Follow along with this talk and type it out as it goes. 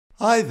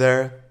Hi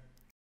there!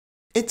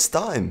 It's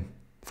time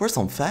for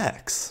some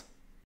facts.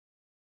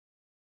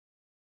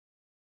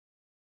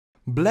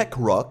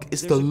 BlackRock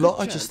is the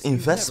largest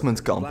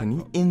investment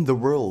company in the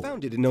world.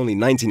 Founded in only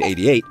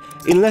 1988,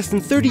 in less than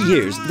 30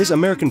 years, this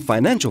American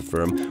financial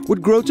firm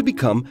would grow to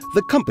become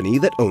the company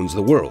that owns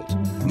the world,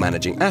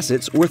 managing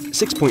assets worth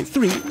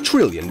 $6.3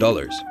 trillion.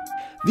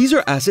 These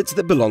are assets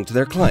that belong to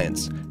their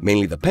clients,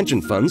 mainly the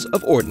pension funds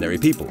of ordinary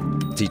people,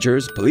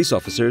 teachers, police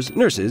officers,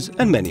 nurses,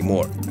 and many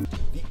more.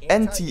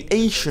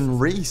 Anti-Asian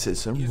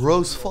racism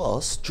rose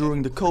fast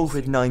during the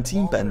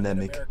COVID-19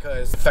 pandemic. America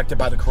is affected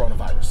by the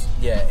coronavirus.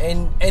 Yeah,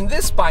 and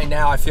this by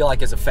now I feel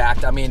like is a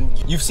fact. I mean,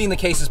 you've seen the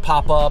cases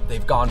pop up,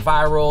 they've gone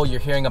viral, you're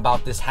hearing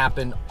about this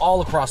happen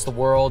all across the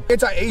world.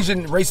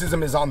 Anti-Asian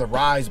racism is on the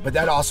rise, but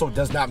that also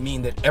does not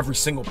mean that every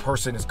single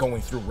person is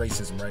going through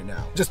racism right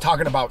now. Just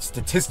talking about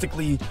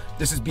statistically,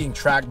 this is being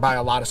tracked by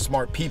a lot of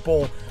smart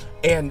people,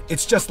 and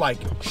it's just like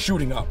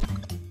shooting up.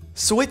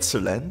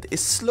 Switzerland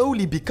is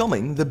slowly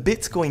becoming the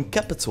Bitcoin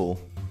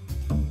capital.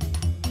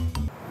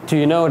 Do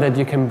you know that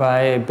you can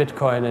buy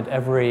Bitcoin at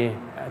every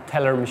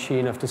teller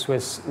machine of the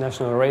Swiss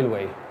National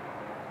Railway?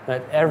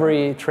 At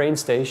every train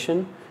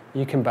station,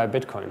 you can buy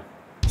Bitcoin.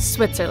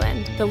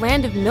 Switzerland, the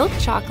land of milk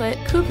chocolate,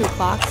 cuckoo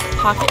clocks,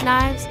 pocket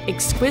knives,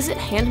 exquisite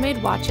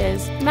handmade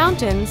watches,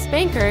 mountains,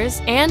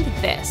 bankers, and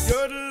this.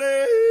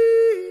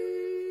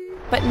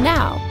 But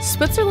now,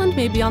 Switzerland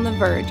may be on the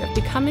verge of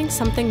becoming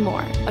something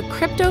more, a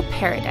crypto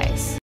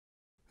paradise.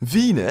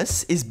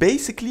 Venus is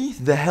basically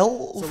the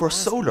hell of our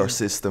solar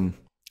system.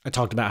 I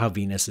talked about how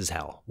Venus is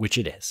hell, which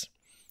it is.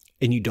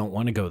 And you don't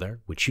want to go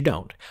there, which you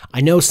don't.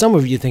 I know some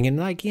of you thinking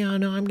like, yeah,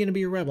 no, I'm going to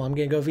be a rebel. I'm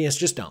going to go Venus.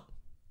 Just don't.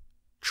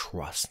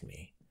 Trust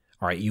me.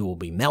 All right, you will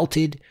be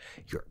melted.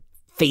 Your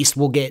face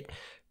will get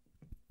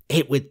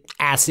hit with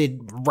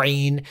acid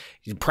rain.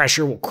 The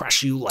pressure will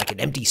crush you like an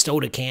empty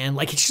soda can.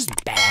 Like, it's just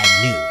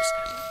bad news.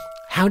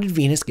 How did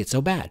Venus get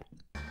so bad?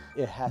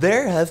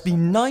 There have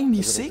been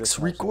 96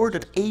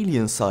 recorded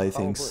alien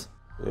sightings.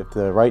 If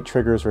the right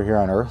triggers were here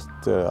on Earth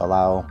to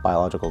allow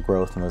biological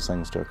growth and those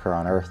things to occur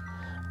on Earth,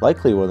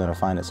 likely we're going to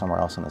find it somewhere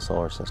else in the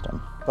solar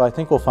system. But I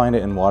think we'll find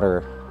it in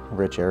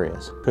water-rich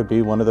areas. Could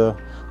be one of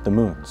the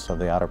moons of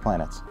the outer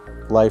planets.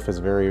 Life is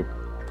very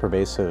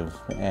pervasive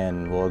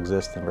and will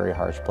exist in very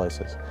harsh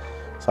places.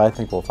 So I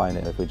think we'll find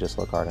it if we just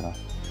look hard enough.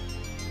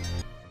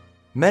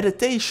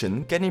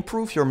 Meditation can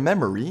improve your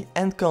memory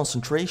and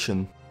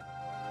concentration.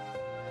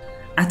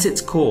 At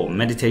its core,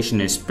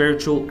 meditation is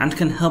spiritual and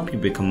can help you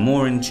become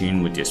more in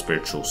tune with your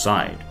spiritual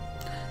side.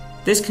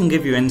 This can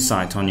give you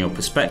insight on your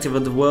perspective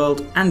of the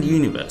world and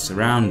universe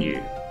around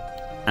you,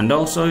 and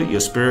also your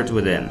spirit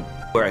within.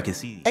 Where I can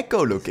see.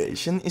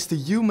 Echolocation is the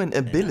human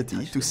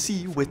ability to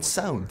see with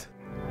sound.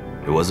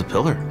 It was a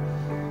pillar.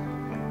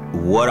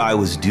 What I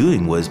was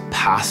doing was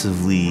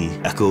passively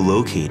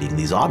echolocating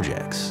these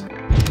objects.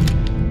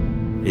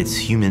 It's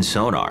human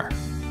sonar.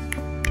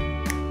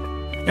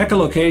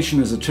 Echolocation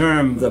is a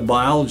term that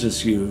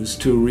biologists use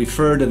to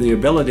refer to the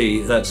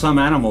ability that some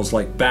animals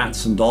like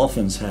bats and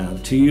dolphins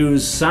have to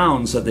use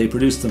sounds that they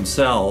produce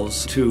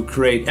themselves to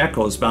create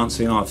echoes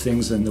bouncing off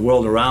things in the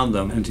world around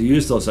them and to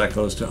use those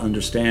echoes to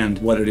understand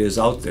what it is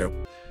out there.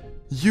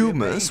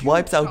 Humans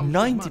wiped out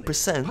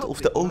 90%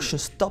 of the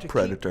ocean's top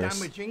predators.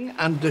 Damaging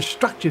and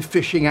destructive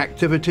fishing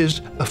activities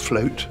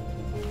afloat.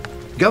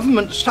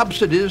 Government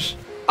subsidies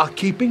are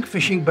keeping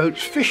fishing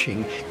boats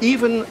fishing,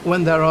 even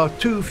when there are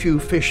too few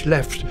fish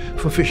left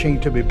for fishing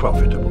to be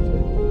profitable.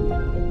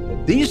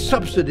 These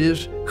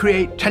subsidies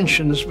create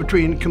tensions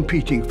between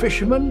competing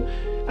fishermen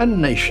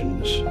and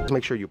nations.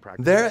 Make sure you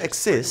practice. There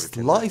exist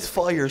light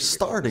fire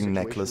starting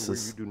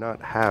necklaces. You do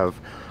not have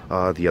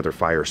the other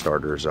fire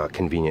starters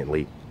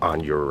conveniently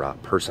on your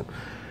person.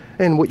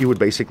 And what you would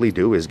basically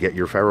do is get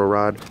your ferro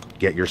rod,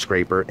 get your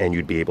scraper, and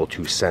you'd be able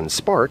to send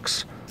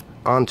sparks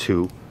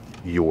onto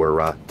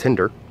your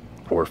tinder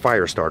or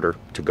fire starter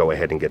to go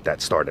ahead and get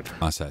that started.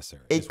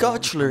 A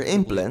cochlear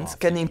implant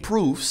can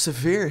improve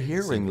severe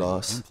hearing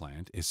loss. The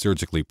implant is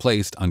surgically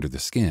placed under the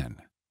skin,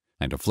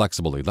 and a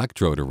flexible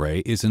electrode array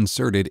is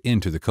inserted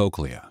into the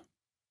cochlea.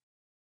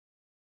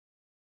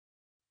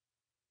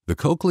 The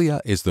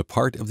cochlea is the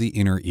part of the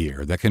inner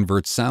ear that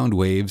converts sound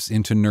waves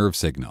into nerve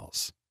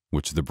signals,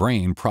 which the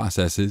brain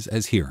processes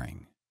as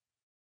hearing.